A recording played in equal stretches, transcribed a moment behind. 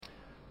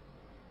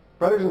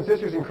Brothers and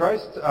sisters in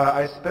Christ,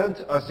 I spent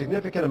a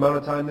significant amount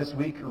of time this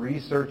week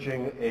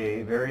researching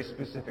a very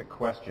specific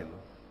question.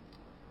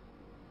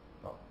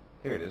 Oh,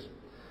 here it is.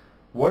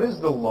 What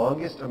is the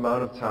longest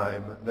amount of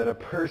time that a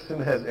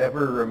person has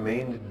ever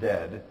remained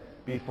dead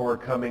before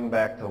coming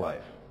back to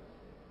life?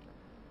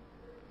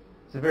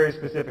 It's a very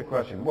specific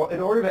question. Well,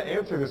 in order to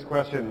answer this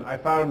question, I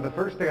found the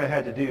first thing I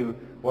had to do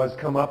was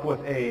come up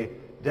with a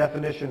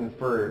definition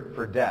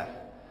for death.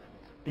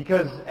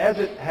 Because as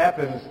it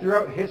happens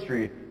throughout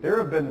history, there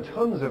have been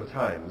tons of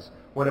times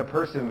when a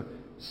person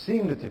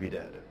seemed to be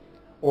dead,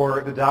 or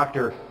the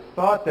doctor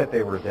thought that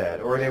they were dead,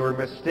 or they were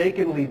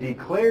mistakenly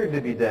declared to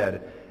be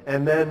dead,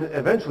 and then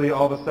eventually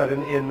all of a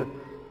sudden in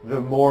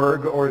the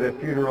morgue or the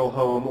funeral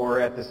home or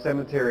at the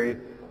cemetery,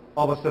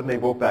 all of a sudden they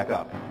woke back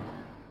up.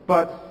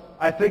 But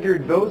I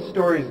figured those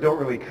stories don't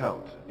really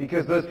count,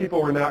 because those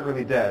people were not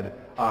really dead.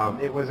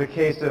 It was a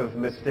case of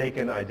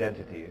mistaken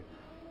identity.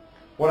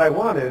 What I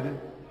wanted,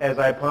 as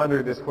I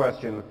pondered this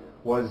question,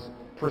 was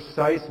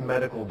precise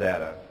medical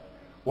data.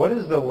 What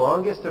is the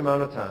longest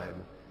amount of time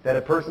that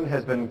a person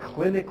has been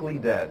clinically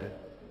dead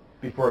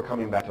before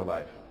coming back to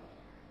life?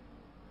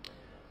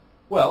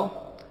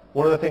 Well,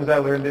 one of the things I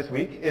learned this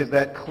week is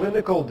that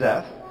clinical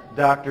death,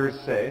 doctors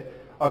say,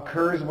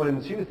 occurs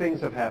when two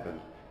things have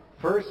happened.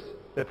 First,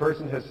 the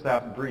person has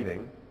stopped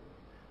breathing.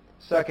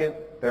 Second,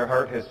 their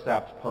heart has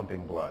stopped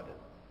pumping blood.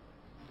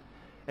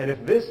 And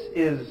if this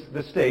is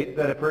the state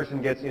that a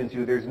person gets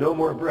into, there's no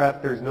more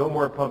breath, there's no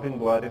more pumping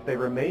blood. If they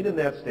remain in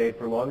that state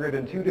for longer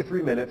than 2 to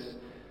 3 minutes,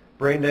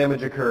 brain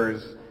damage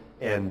occurs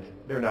and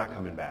they're not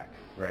coming back,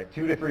 right?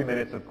 2 to 3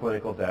 minutes of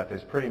clinical death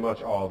is pretty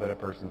much all that a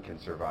person can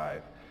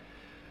survive.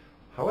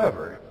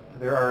 However,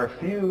 there are a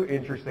few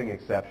interesting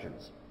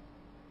exceptions.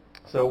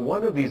 So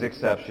one of these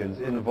exceptions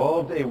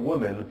involved a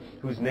woman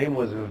whose name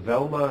was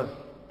Velma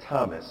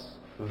Thomas.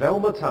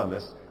 Velma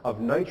Thomas of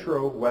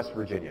Nitro, West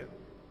Virginia.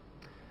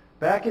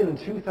 Back in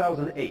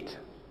 2008,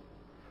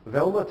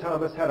 Velma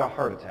Thomas had a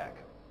heart attack.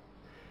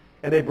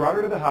 And they brought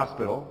her to the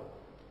hospital,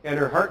 and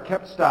her heart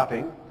kept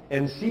stopping,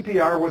 and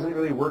CPR wasn't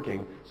really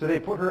working. So they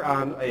put her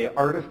on an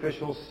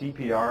artificial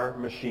CPR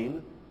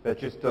machine that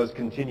just does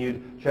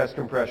continued chest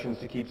compressions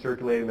to keep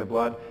circulating the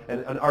blood,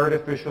 and an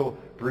artificial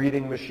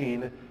breathing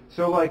machine.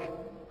 So like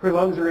her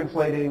lungs are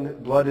inflating,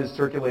 blood is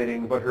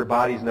circulating, but her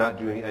body's not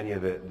doing any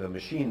of it. The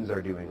machines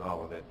are doing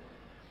all of it.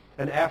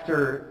 And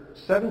after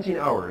 17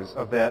 hours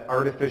of that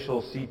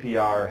artificial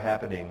CPR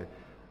happening,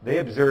 they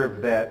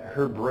observed that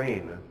her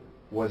brain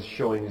was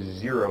showing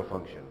zero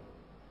function,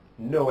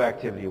 no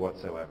activity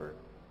whatsoever.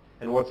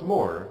 And what's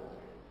more,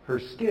 her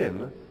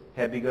skin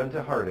had begun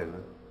to harden,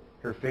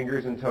 her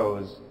fingers and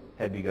toes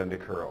had begun to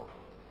curl.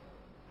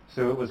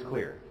 So it was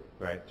clear,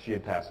 right? She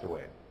had passed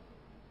away.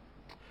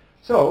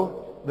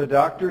 So the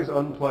doctors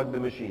unplugged the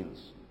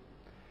machines.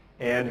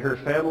 And her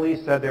family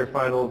said their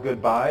final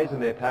goodbyes,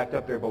 and they packed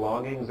up their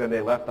belongings, and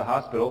they left the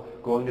hospital,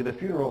 going to the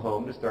funeral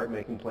home to start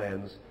making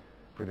plans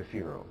for the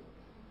funeral.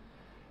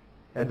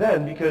 And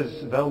then,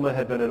 because Velma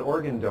had been an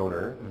organ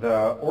donor,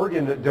 the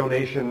organ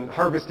donation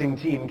harvesting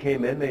team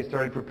came in. They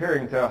started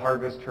preparing to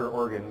harvest her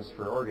organs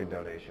for organ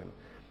donation.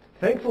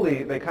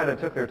 Thankfully, they kind of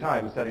took their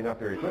time setting up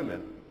their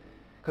equipment,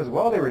 because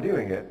while they were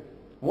doing it,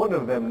 one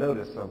of them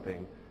noticed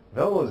something.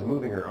 Velma was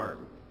moving her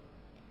arm.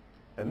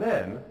 And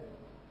then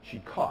she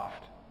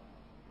coughed.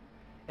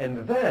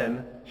 And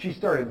then she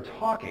started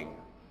talking,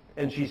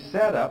 and she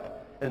sat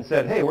up and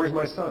said, "Hey, where's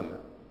my son?"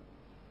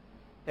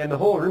 And the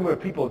whole room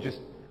of people just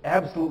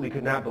absolutely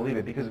could not believe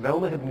it, because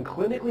Velma had been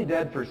clinically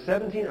dead for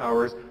 17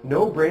 hours,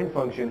 no brain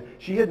function.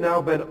 She had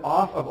now been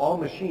off of all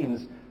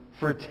machines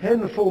for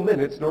 10 full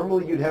minutes.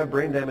 Normally you'd have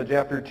brain damage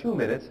after 2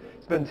 minutes.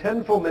 It's been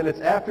 10 full minutes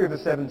after the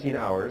 17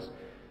 hours,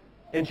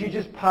 and she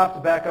just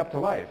popped back up to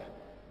life.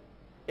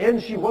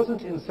 And she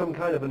wasn't in some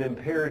kind of an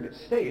impaired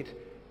state.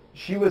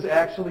 She was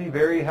actually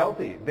very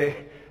healthy.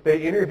 They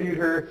interviewed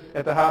her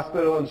at the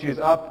hospital, and she was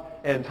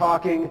up and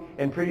talking,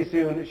 and pretty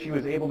soon she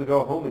was able to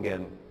go home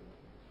again.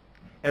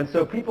 And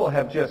so people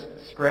have just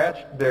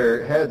scratched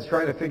their heads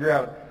trying to figure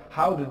out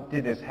how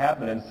did this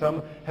happen. And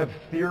some have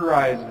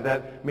theorized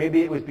that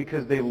maybe it was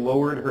because they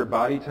lowered her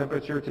body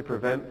temperature to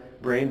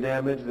prevent brain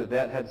damage,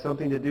 that had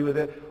something to do with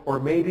it. Or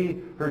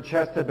maybe her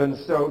chest had been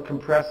so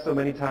compressed so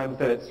many times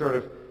that it sort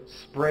of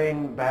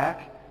sprang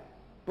back.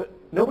 But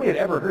nobody had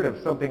ever heard of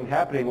something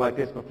happening like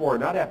this before,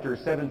 not after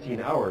 17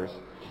 hours.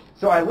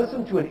 So I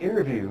listened to an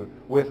interview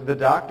with the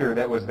doctor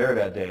that was there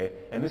that day,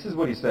 and this is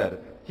what he said.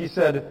 He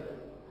said,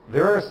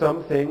 "There are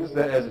some things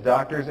that as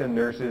doctors and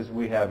nurses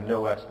we have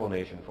no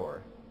explanation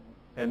for.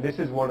 And this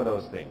is one of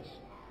those things."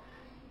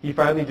 He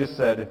finally just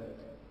said,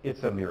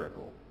 "It's a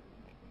miracle."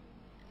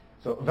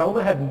 So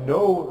Velma had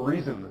no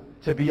reason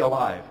to be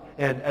alive.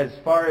 And as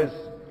far as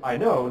I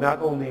know,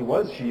 not only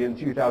was she in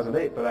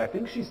 2008, but I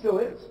think she still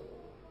is.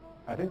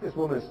 I think this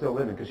woman is still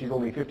living, because she's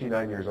only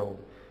 59 years old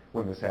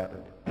when this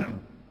happened.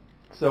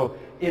 So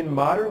in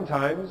modern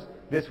times,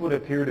 this would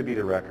appear to be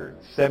the record.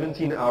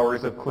 17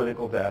 hours of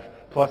clinical death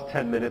plus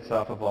 10 minutes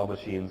off of all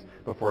machines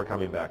before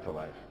coming back to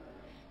life.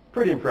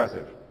 Pretty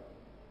impressive.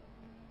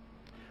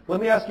 Let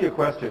me ask you a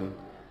question.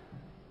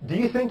 Do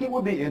you think it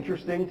would be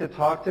interesting to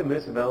talk to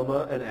Miss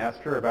Velma and ask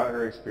her about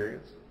her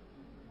experience?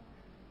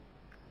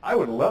 I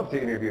would love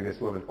to interview this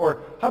woman.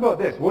 Or how about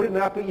this? Would it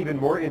not be even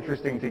more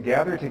interesting to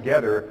gather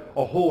together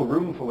a whole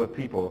room full of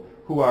people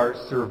who are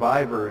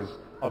survivors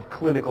of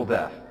clinical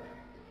death?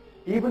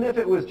 Even if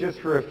it was just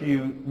for a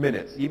few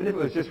minutes, even if it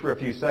was just for a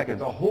few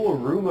seconds, a whole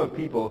room of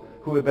people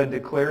who had been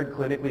declared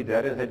clinically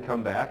dead and had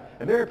come back.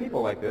 And there are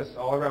people like this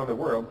all around the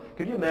world.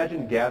 Could you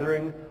imagine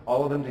gathering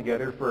all of them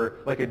together for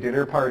like a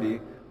dinner party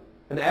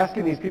and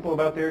asking these people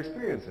about their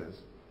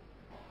experiences?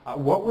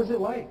 What was it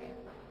like?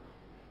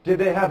 Did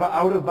they have an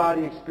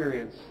out-of-body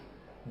experience?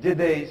 Did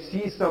they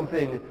see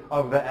something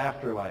of the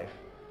afterlife?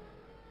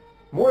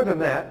 More than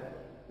that,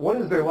 what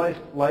is their life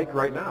like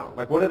right now?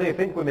 Like, what do they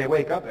think when they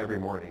wake up every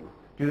morning?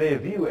 Do they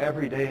view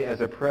every day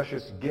as a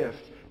precious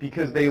gift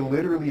because they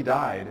literally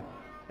died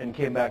and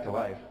came back to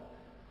life?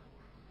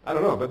 I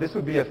don't know, but this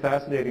would be a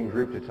fascinating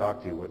group to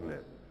talk to, wouldn't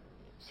it?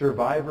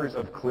 Survivors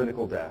of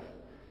clinical death,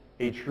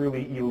 a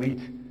truly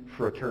elite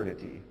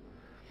fraternity.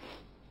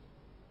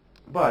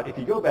 But if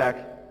you go back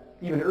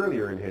even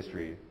earlier in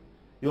history,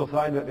 you'll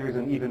find that there's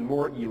an even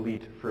more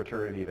elite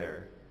fraternity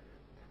there.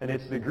 And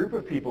it's the group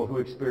of people who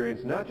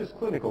experience not just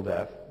clinical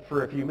death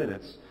for a few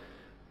minutes,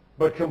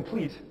 but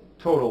complete,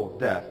 total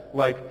death,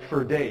 like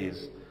for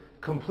days.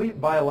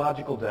 Complete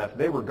biological death.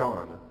 They were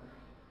gone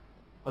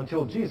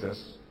until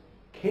Jesus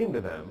came to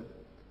them,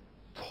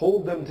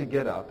 told them to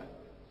get up,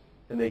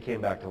 and they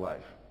came back to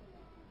life.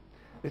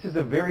 This is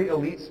a very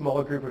elite,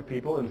 small group of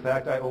people. In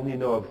fact, I only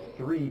know of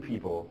 3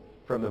 people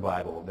from the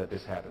Bible that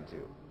this happened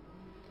to.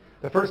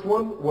 The first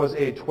one was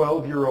a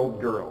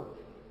 12-year-old girl,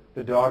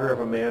 the daughter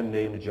of a man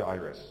named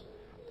Jairus.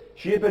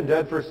 She had been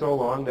dead for so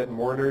long that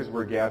mourners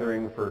were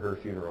gathering for her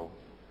funeral.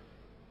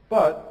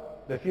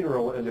 But the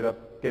funeral ended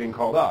up getting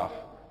called off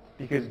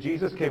because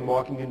Jesus came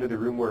walking into the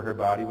room where her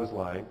body was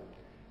lying,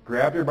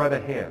 grabbed her by the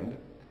hand.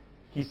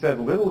 He said,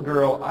 "Little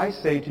girl, I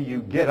say to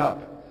you, get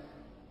up."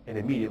 And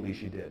immediately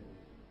she did.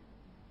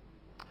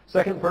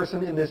 Second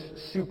person in this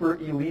super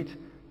elite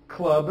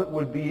club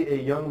would be a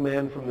young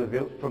man from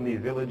the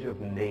village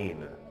of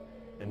Nain.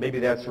 And maybe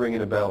that's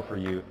ringing a bell for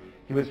you.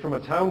 He was from a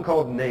town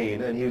called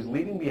Nain, and he was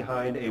leaving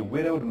behind a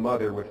widowed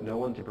mother with no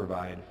one to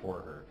provide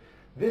for her.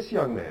 This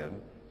young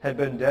man had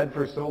been dead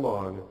for so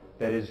long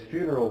that his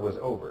funeral was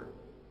over,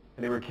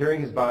 and they were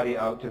carrying his body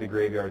out to the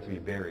graveyard to be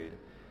buried.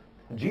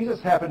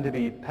 Jesus happened to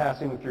be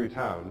passing through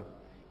town,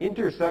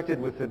 intersected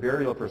with the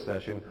burial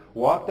procession,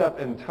 walked up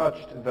and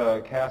touched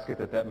the casket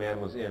that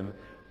man was in,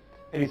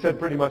 and he said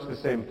pretty much the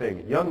same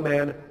thing. "Young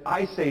man,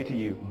 I say to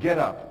you, get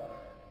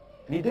up."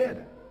 And he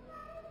did.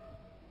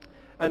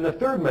 And the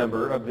third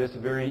member of this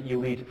very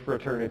elite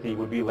fraternity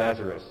would be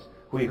Lazarus,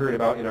 who we heard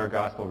about in our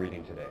gospel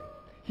reading today.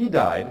 He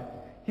died.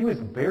 He was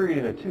buried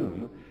in a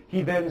tomb.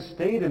 He then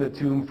stayed in a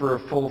tomb for a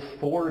full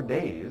 4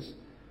 days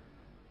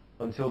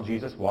until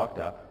Jesus walked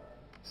up,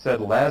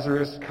 said,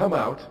 "Lazarus, come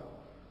out,"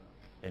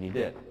 and he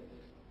did.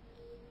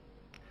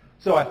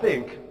 So I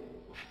think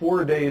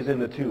 4 days in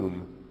the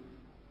tomb,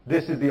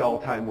 this is the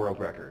all-time world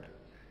record.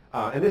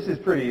 And this is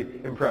pretty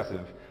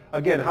impressive.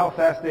 Again, how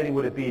fascinating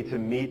would it be to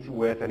meet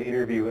with and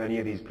interview any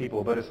of these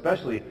people, but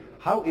especially,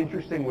 how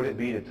interesting would it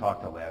be to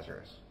talk to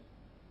Lazarus?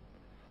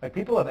 Like,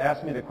 people have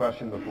asked me the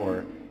question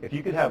before, if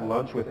you could have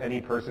lunch with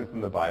any person from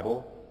the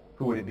Bible,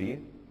 who would it be?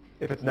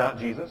 If it's not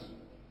Jesus?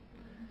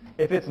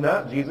 If it's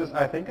not Jesus,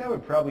 I think I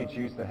would probably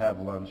choose to have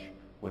lunch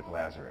with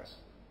Lazarus.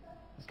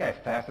 This guy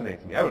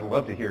fascinates me. I would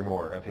love to hear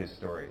more of his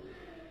story.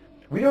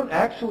 We don't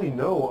actually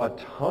know a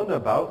ton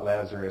about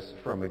Lazarus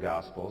from the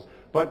Gospels,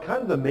 but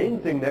kind of the main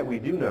thing that we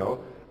do know,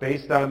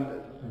 based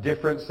on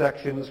different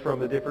sections from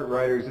the different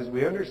writers, is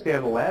we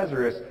understand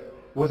Lazarus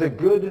was a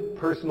good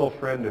personal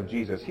friend of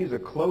Jesus. He's a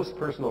close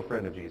personal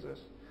friend of Jesus.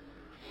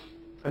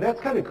 And that's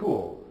kind of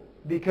cool,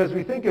 because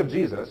we think of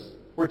Jesus,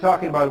 we're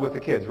talking about it with the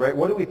kids, right?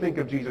 What do we think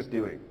of Jesus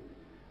doing?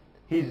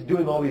 He's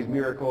doing all these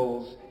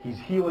miracles. He's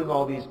healing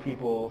all these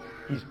people.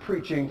 He's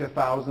preaching to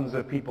thousands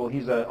of people.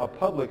 He's a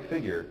public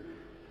figure.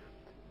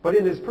 But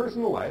in his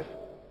personal life,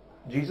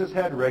 Jesus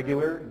had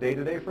regular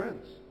day-to-day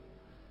friends,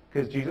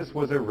 because Jesus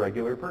was a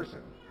regular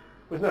person.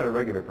 He was not a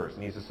regular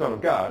person. He's the Son of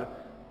God,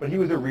 but he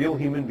was a real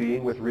human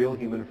being with real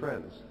human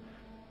friends.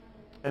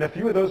 And a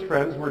few of those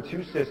friends were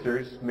 2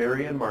 sisters,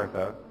 Mary and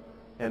Martha,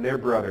 and their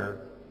brother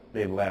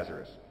named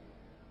Lazarus.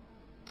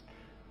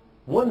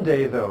 One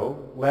day,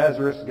 though,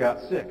 Lazarus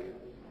got sick,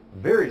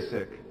 very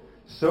sick,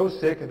 so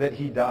sick that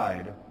he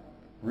died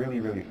really,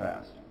 really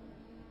fast.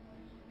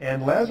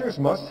 And Lazarus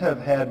must have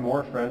had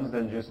more friends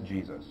than just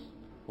Jesus.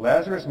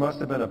 Lazarus must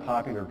have been a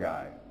popular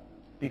guy,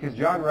 because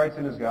John writes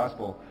in his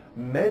gospel,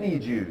 many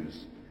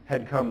Jews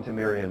had come to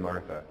Mary and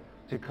Martha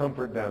to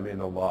comfort them in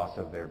the loss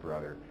of their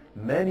brother.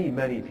 Many,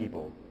 many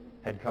people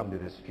had come to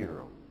this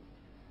funeral.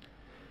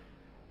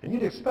 And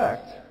you'd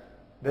expect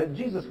that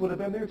Jesus would have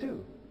been there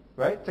too,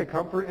 right? To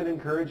comfort and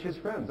encourage his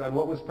friends on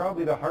what was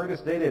probably the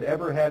hardest day they'd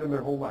ever had in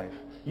their whole life.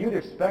 You'd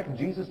expect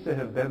Jesus to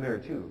have been there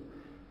too.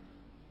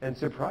 And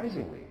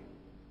surprisingly,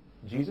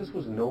 Jesus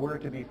was nowhere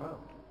to be found.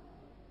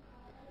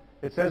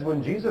 It says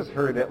when Jesus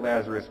heard that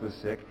Lazarus was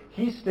sick,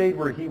 he stayed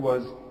where he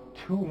was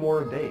 2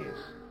 more days.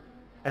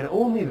 And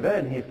only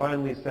then he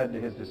finally said to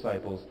his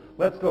disciples,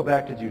 let's go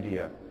back to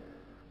Judea.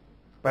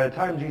 By the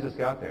time Jesus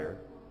got there,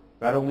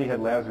 not only had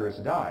Lazarus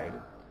died,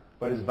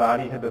 but his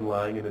body had been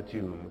lying in a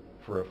tomb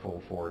for a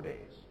full 4 days.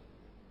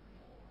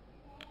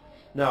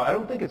 Now, I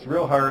don't think it's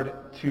real hard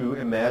to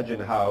imagine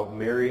how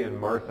Mary and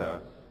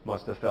Martha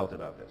must have felt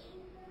about this.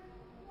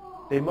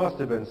 They must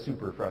have been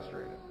super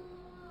frustrated.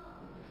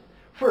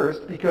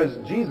 First, because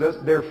Jesus,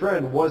 their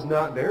friend, was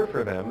not there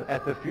for them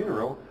at the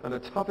funeral on the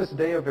toughest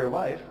day of their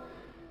life.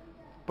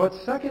 But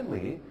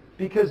secondly,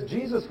 because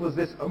Jesus was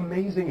this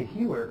amazing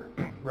healer,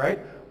 right?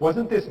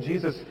 Wasn't this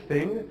Jesus'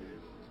 thing?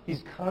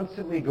 He's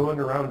constantly going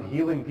around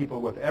healing people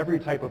with every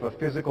type of a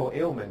physical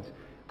ailment.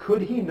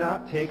 Could he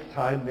not take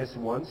time this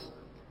once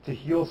to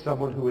heal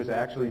someone who is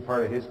actually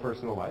part of his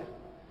personal life?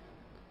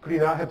 Could he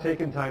not have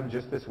taken time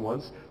just this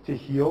once to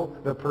heal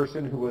the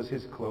person who was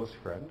his close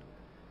friend?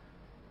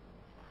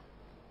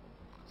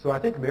 So I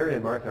think Mary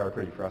and Martha are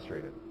pretty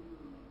frustrated.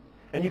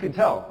 And you can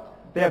tell.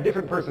 They have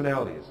different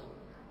personalities.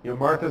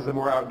 Martha's the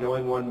more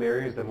outgoing one,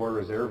 Mary is the more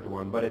reserved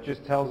one. But it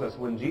just tells us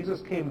when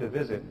Jesus came to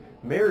visit,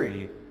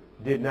 Mary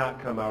did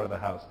not come out of the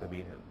house to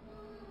meet him.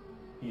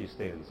 He just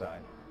stayed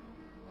inside.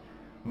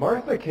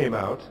 Martha came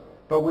out,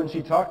 but when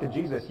she talked to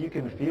Jesus, you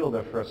can feel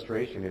the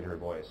frustration in her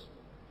voice.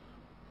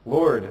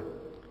 Lord,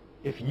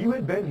 if you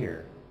had been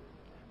here,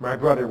 my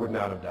brother would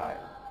not have died.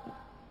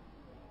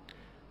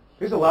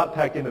 There's a lot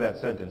packed into that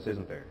sentence,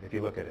 isn't there, if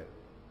you look at it?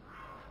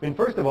 I mean,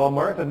 first of all,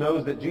 Martha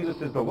knows that Jesus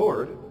is the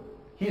Lord.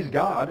 He's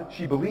God.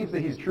 She believes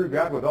that he's true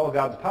God with all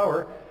God's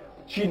power.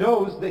 She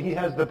knows that he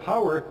has the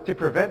power to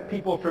prevent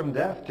people from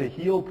death, to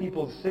heal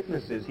people's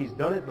sicknesses. He's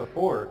done it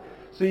before.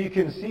 So you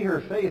can see her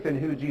faith in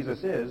who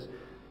Jesus is,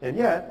 and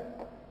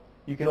yet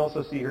you can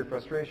also see her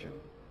frustration.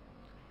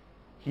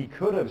 He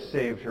could have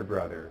saved her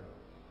brother.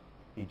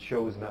 He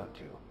chose not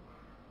to.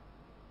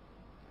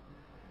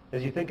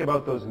 As you think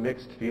about those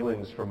mixed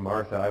feelings from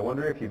Martha, I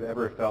wonder if you've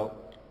ever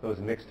felt those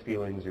mixed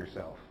feelings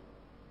yourself.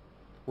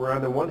 Where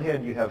on the one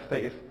hand you have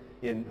faith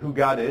in who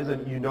God is,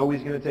 and you know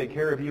he's going to take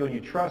care of you, and you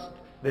trust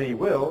that he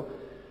will,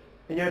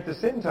 and yet at the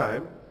same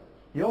time,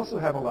 you also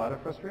have a lot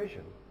of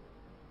frustration.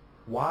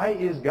 Why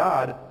is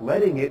God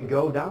letting it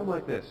go down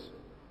like this?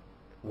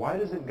 Why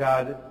doesn't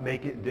God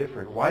make it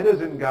different? Why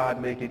doesn't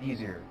God make it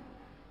easier?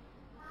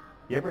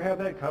 You ever have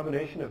that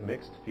combination of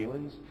mixed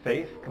feelings?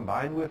 Faith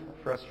combined with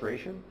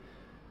frustration?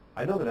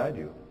 I know that I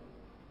do.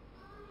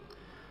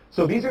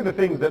 So these are the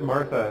things that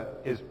Martha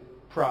is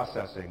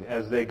processing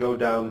as they go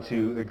down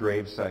to the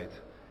gravesite.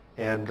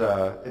 And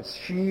it's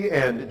she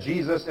and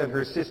Jesus and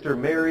her sister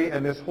Mary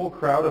and this whole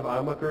crowd of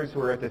onlookers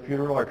who are at the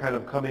funeral are kind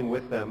of coming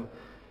with them.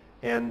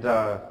 And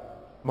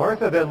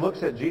Martha then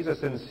looks at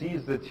Jesus and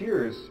sees the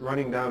tears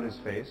running down his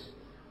face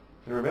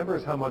and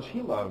remembers how much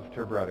he loved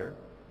her brother.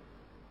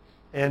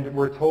 And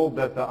we're told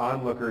that the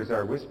onlookers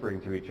are whispering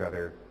to each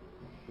other,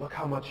 look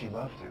how much he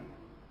loved him.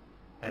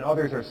 And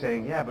others are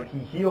saying, yeah, but he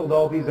healed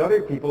all these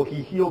other people.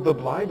 He healed the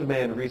blind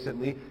man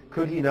recently.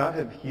 Could he not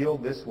have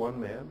healed this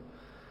one man?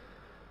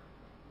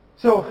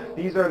 So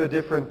these are the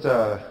different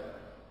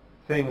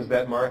things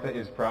that Martha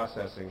is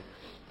processing.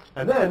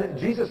 And then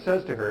Jesus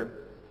says to her,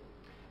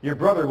 your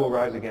brother will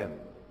rise again.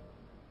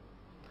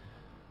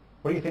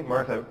 What do you think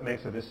Martha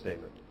makes of this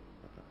statement?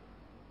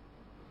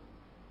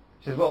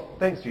 She says, well,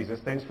 thanks, Jesus.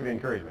 Thanks for the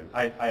encouragement.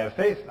 I have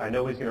faith. I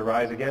know he's going to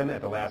rise again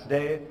at the last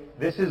day.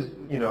 This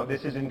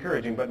is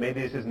encouraging, but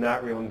maybe this is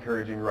not real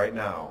encouraging right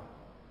now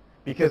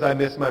because I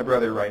miss my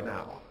brother right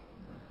now.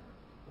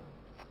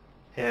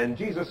 And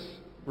Jesus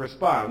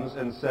responds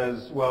and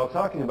says, well,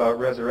 talking about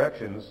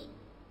resurrections,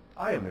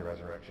 I am the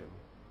resurrection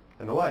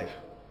and the life.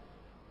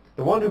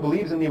 The one who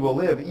believes in me will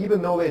live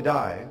even though they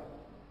die,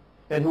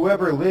 and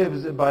whoever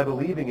lives by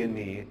believing in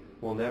me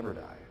will never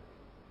die.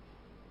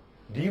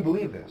 Do you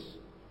believe this?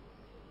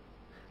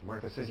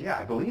 Martha says, yeah,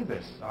 I believe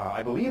this.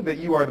 I believe that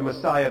you are the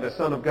Messiah, the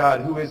Son of God,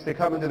 who is to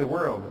come into the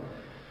world.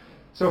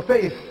 So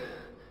faith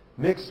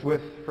mixed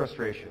with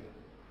frustration.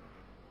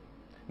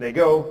 They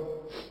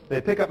go,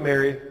 they pick up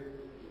Mary,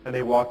 and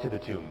they walk to the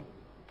tomb.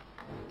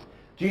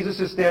 Jesus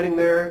is standing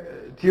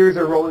there. Tears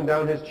are rolling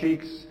down his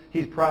cheeks.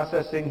 He's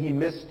processing. He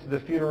missed the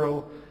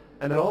funeral.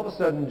 And then all of a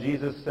sudden,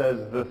 Jesus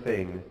says the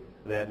thing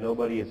that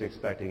nobody is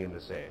expecting him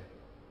to say.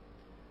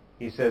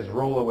 He says,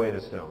 roll away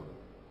the stone.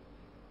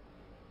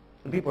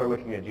 And people are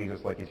looking at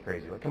Jesus like he's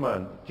crazy. Like, come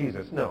on,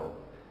 Jesus, no.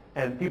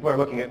 And people are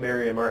looking at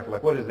Mary and Martha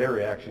like, what is their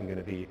reaction going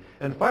to be?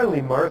 And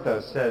finally,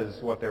 Martha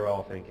says what they're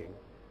all thinking.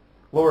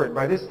 Lord,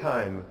 by this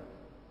time,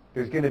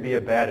 there's going to be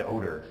a bad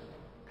odor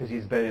because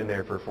he's been in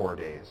there for 4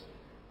 days.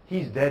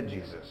 He's dead,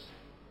 Jesus.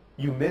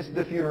 You missed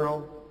the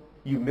funeral.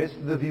 You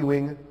missed the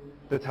viewing.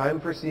 The time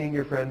for seeing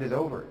your friend is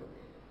over.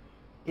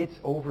 It's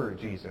over,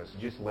 Jesus.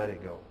 Just let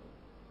it go.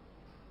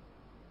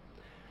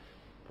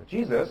 But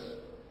Jesus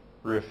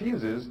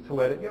refuses to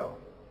let it go.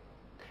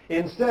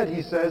 Instead,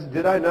 he says,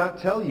 did I not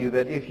tell you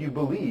that if you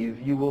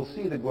believe, you will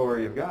see the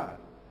glory of God?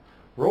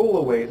 Roll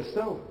away the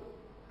stone.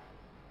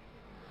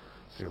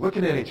 they're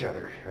looking at each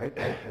other, right?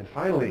 And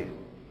finally,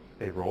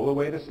 they roll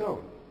away the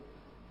stone.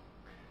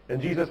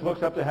 And Jesus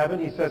looks up to heaven.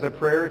 He says a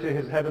prayer to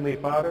his heavenly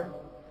Father.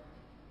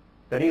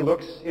 Then he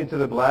looks into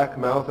the black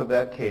mouth of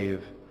that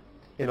cave.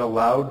 In a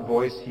loud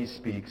voice he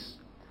speaks,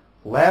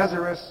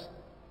 "Lazarus,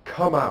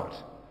 come out."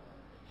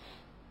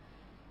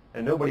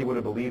 And nobody would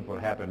have believed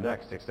what happened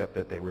next except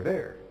that they were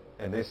there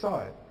and they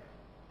saw it.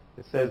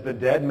 It says the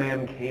dead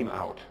man came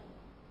out.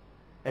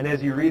 And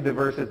as you read the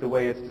verses the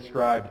way it's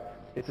described,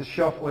 it's a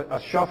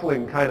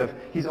shuffling kind of,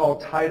 he's all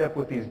tied up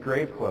with these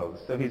grave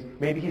clothes. So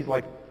maybe he's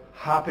like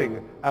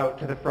hopping out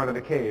to the front of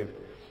the cave.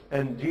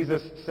 And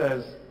Jesus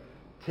says,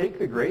 take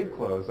the grave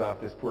clothes off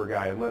this poor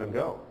guy and let him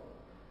go.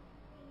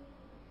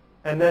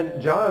 And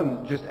then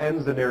John just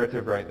ends the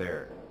narrative right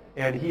there.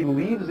 And he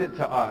leaves it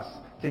to us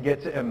to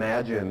get to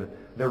imagine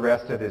the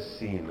rest of this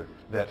scene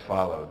that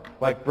followed.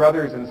 Like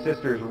brothers and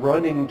sisters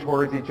running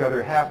towards each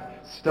other, half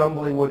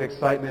stumbling with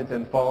excitement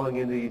and falling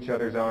into each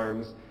other's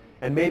arms.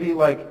 And maybe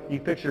like you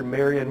picture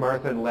Mary and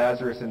Martha and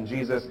Lazarus and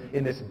Jesus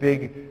in this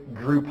big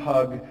group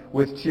hug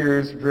with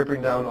tears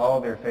dripping down all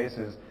their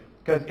faces.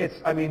 Because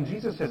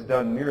Jesus has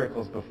done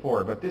miracles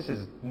before, but this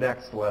is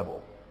next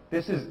level.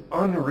 This is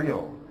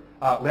unreal.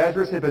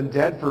 Lazarus had been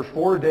dead for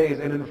 4 days,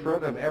 and in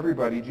front of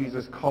everybody,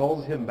 Jesus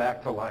calls him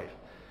back to life.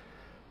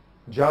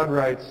 John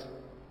writes,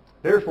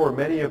 therefore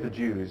many of the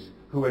Jews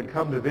who had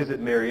come to visit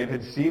Mary and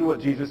had seen what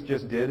Jesus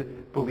just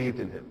did believed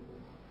in him.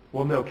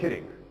 Well, no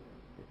kidding.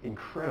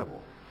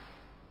 Incredible.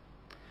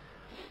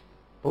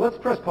 Well, let's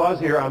press pause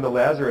here on the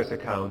Lazarus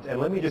account,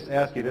 and let me just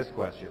ask you this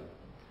question.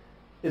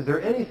 Is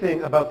there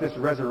anything about this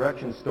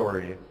resurrection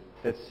story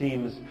that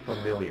seems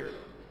familiar?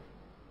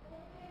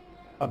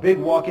 A big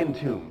walk-in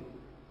tomb.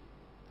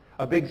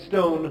 A big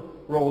stone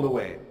rolled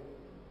away.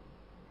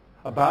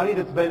 A body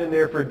that's been in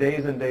there for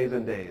days and days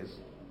and days.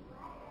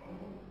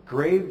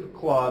 Grave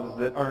cloths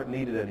that aren't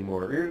needed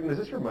anymore. Does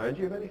this remind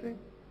you of anything?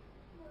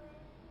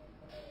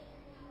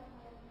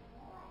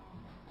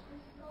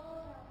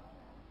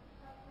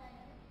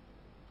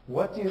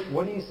 What do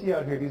you see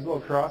out here? These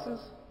little crosses,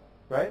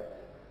 right?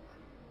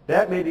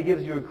 That maybe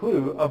gives you a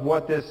clue of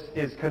what this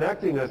is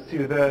connecting us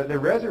to. The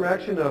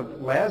resurrection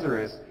of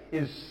Lazarus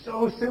is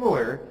so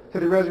similar to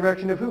the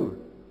resurrection of who?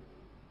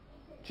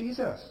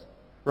 Jesus,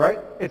 right?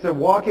 It's a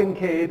walk-in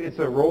cave. It's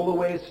a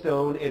roll-away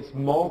stone. It's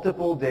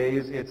multiple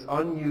days. It's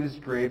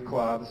unused grave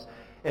cloths.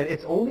 And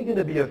it's only going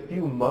to be a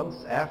few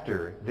months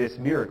after this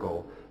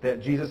miracle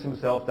that Jesus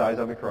himself dies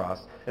on the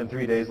cross and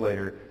 3 days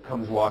later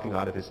comes walking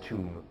out of his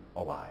tomb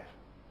alive.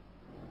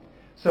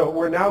 So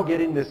we're now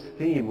getting this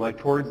theme, like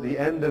towards the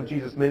end of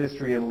Jesus'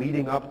 ministry and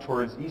leading up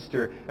towards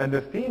Easter. And the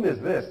theme is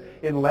this.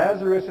 In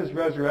Lazarus'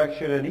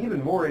 resurrection and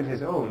even more in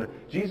his own,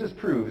 Jesus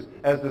proves,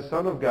 as the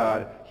Son of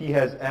God, he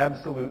has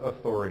absolute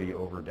authority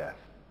over death.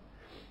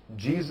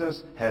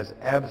 Jesus has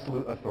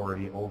absolute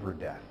authority over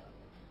death.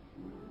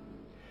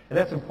 And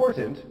that's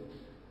important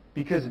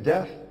because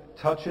death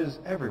touches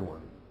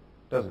everyone,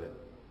 doesn't it?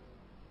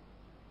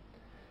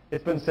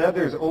 It's been said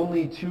there's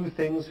only 2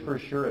 things for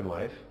sure in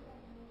life.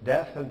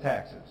 Death and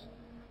taxes.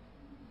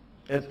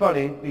 And it's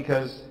funny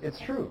because it's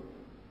true.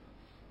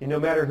 No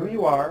matter who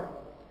you are,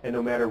 and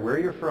no matter where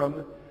you're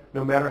from,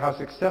 no matter how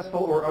successful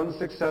or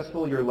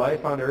unsuccessful your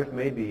life on earth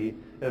may be,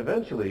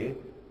 eventually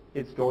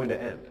it's going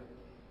to end.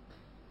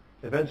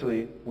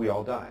 Eventually we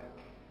all die.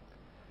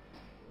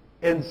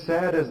 And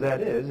sad as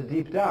that is,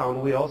 deep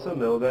down we also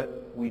know that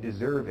we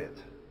deserve it.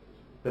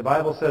 The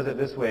Bible says it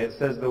this way. It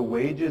says the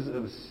wages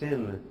of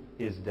sin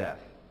is death.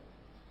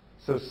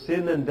 So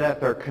sin and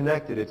death are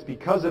connected. It's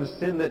because of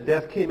sin that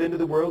death came into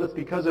the world. It's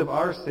because of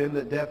our sin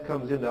that death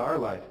comes into our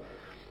life.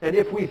 And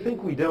if we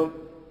think we don't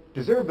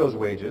deserve those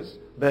wages,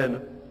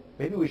 then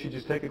maybe we should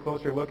just take a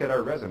closer look at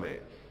our resume.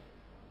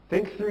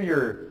 Think through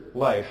your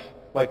life,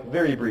 like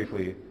very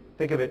briefly.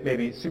 Think of it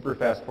maybe super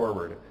fast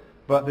forward.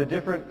 But the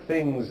different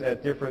things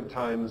at different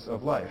times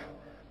of life.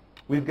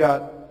 We've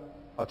got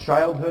a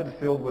childhood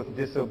filled with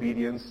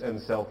disobedience and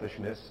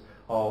selfishness,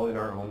 all in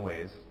our own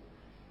ways.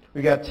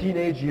 We got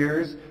teenage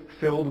years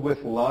filled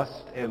with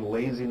lust and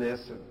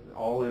laziness,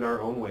 all in our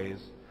own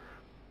ways.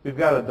 We've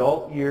got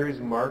adult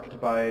years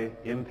marked by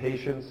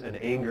impatience and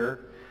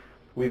anger.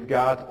 We've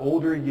got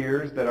older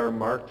years that are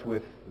marked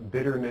with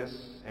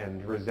bitterness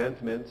and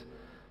resentment,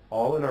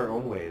 all in our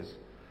own ways.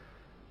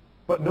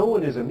 But no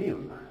one is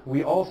immune.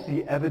 We all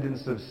see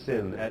evidence of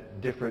sin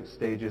at different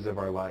stages of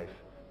our life.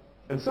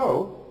 And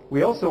so,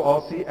 we also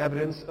all see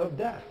evidence of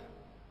death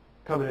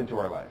coming into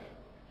our life.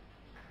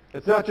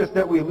 It's not just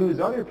that we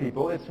lose other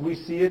people, it's we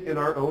see it in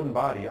our own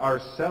body. Our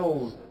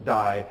cells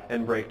die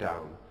and break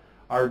down.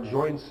 Our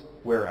joints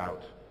wear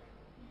out.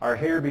 Our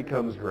hair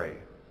becomes gray.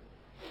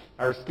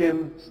 Our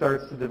skin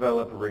starts to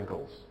develop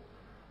wrinkles.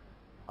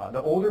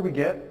 The older we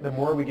get, the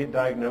more we get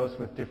diagnosed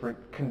with different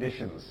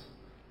conditions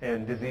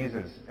and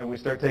diseases, and we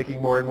start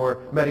taking more and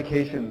more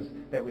medications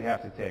that we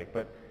have to take.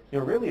 But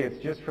really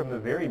it's just from the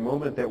very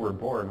moment that we're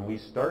born, we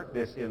start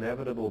this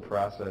inevitable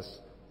process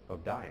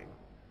of dying.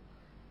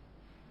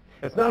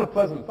 It's not a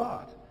pleasant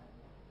thought,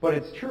 But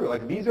it's true.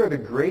 Like, these are the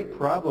great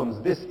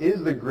problems. This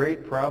is the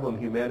great problem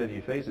humanity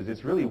faces.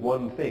 It's really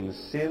one thing: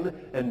 sin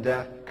and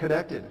death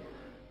connected.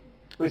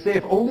 We say,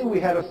 if only we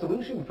had a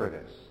solution for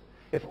this.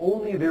 If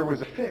only there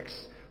was a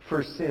fix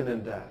for sin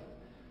and death.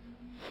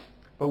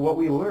 But what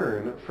we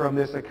learn from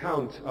this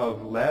account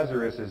of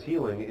Lazarus'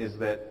 healing is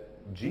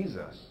that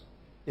Jesus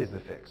is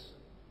the fix.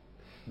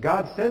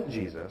 God sent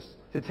Jesus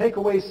to take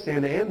away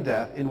sin and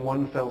death in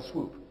one fell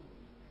swoop.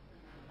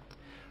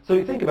 So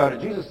you think about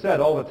it, Jesus said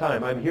all the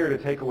time, I'm here to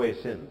take away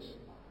sins.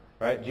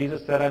 Right?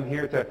 Jesus said, I'm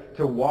here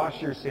to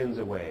wash your sins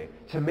away,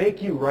 to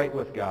make you right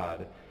with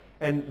God.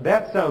 And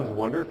that sounds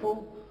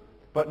wonderful,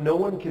 but no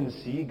one can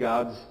see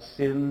God's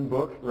sin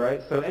book,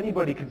 right? So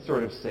anybody could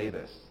sort of say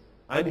this.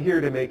 I'm here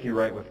to make you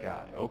right with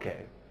God.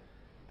 Okay.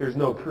 There's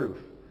no proof.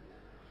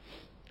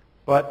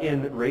 But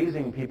in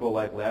raising people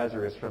like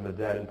Lazarus from the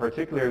dead, and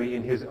particularly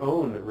in his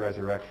own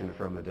resurrection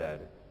from the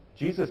dead,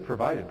 Jesus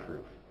provided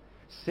proof.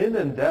 Sin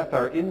and death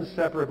are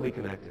inseparably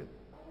connected.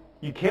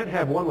 You can't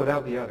have one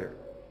without the other.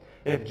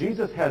 And if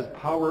Jesus has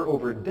power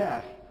over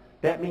death,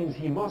 that means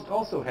he must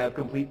also have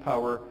complete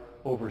power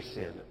over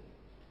sin.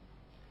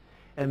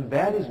 And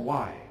that is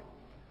why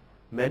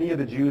many of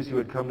the Jews who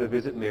had come to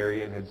visit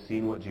Mary and had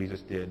seen what Jesus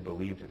did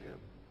believed in him.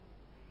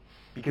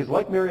 Because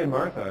like Mary and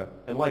Martha,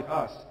 and like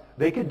us,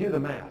 they could do the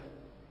math.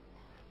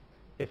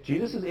 If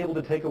Jesus is able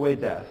to take away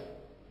death,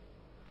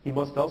 he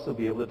must also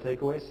be able to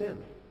take away sin.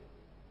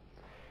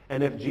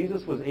 And if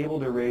Jesus was able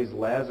to raise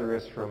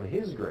Lazarus from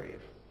his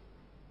grave,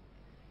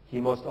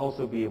 he must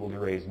also be able to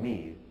raise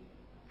me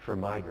from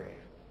my grave.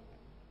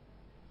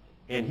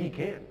 And he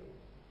can.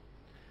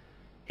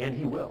 And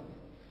he will.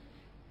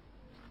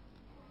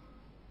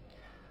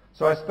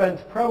 So I spent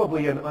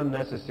probably an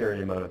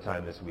unnecessary amount of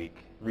time this week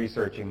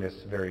researching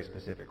this very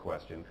specific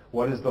question.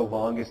 What is the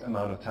longest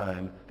amount of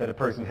time that a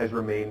person has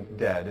remained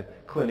dead,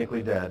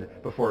 clinically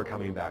dead, before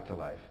coming back to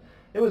life?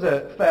 It was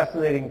a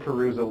fascinating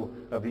perusal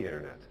of the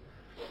internet.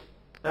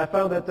 I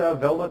found that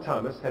Velma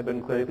Thomas had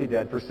been clinically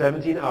dead for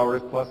 17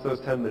 hours plus those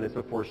 10 minutes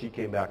before she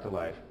came back to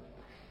life.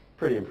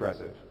 Pretty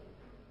impressive.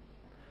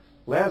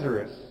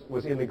 Lazarus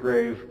was in the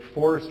grave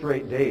 4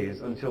 straight days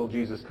until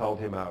Jesus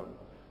called him out.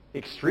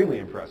 Extremely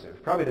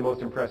impressive. Probably the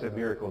most impressive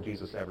miracle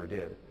Jesus ever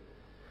did.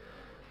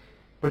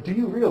 But do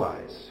you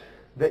realize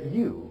that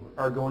you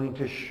are going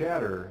to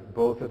shatter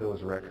both of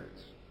those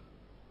records?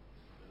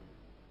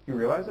 You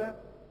realize that?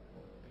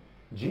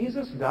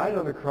 Jesus died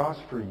on the cross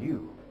for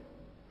you.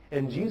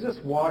 And Jesus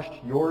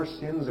washed your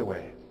sins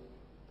away.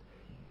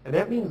 And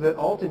that means that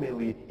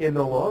ultimately, in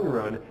the long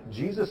run,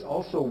 Jesus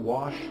also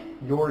washed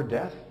your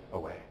death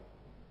away.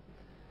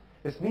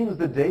 This means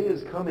the day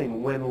is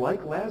coming when,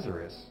 like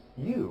Lazarus,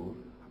 you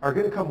are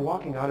going to come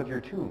walking out of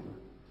your tomb,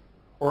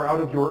 or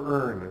out of your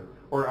urn,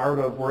 or out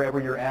of wherever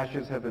your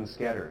ashes have been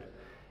scattered.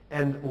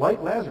 And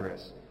like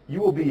Lazarus, you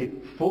will be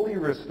fully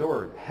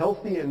restored,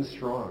 healthy and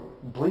strong,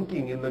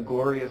 blinking in the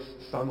glorious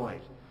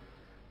sunlight.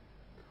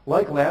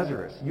 Like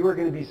Lazarus, you are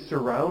going to be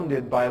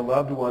surrounded by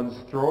loved ones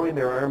throwing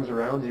their arms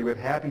around you with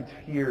happy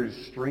tears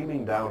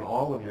streaming down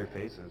all of your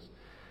faces.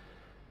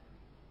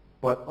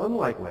 But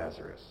unlike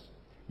Lazarus,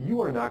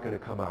 you are not going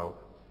to come out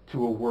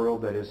to a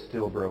world that is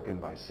still broken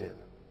by sin.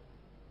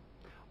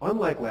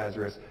 Unlike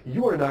Lazarus,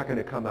 you are not going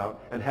to come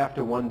out and have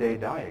to one day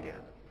die again.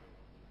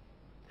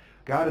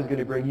 God is going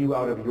to bring you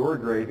out of your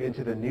grave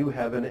into the new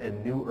heaven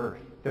and new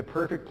earth, the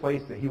perfect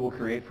place that he will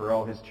create for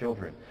all his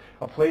children,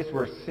 a place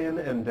where sin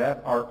and death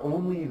are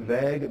only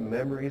vague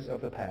memories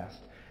of the past,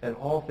 and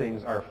all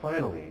things are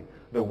finally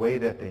the way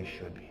that they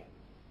should be.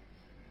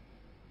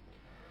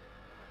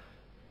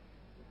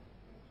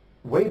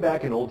 Way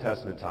back in Old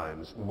Testament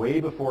times,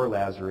 way before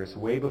Lazarus,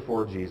 way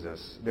before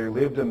Jesus, there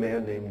lived a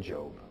man named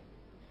Job.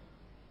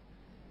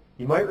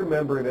 You might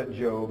remember that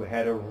Job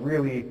had a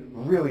really,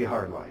 really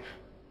hard life.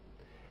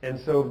 And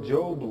so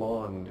Job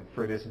longed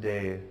for this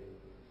day,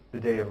 the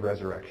day of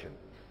resurrection.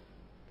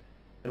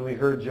 And we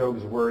heard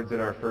Job's words in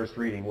our first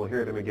reading. We'll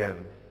hear them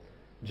again.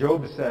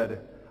 Job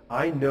said,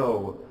 I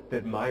know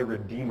that my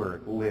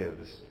Redeemer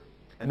lives,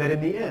 and that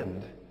in the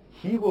end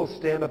he will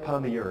stand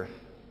upon the earth.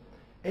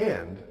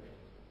 And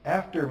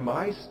after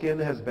my skin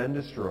has been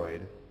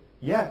destroyed,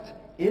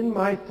 yet in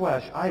my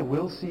flesh I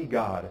will see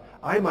God.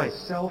 I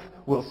myself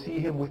will see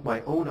him with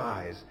my own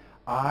eyes,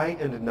 I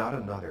and not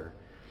another.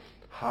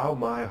 How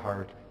my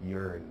heart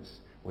yearns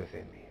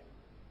within me.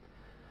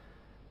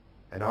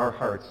 And our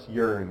hearts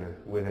yearn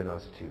within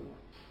us too,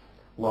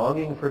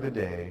 longing for the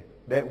day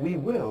that we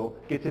will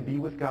get to be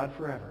with God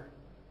forever.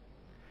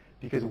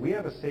 Because we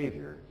have a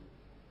Savior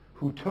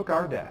who took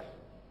our death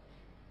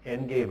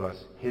and gave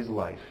us his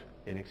life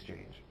in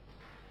exchange.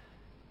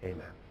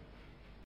 Amen.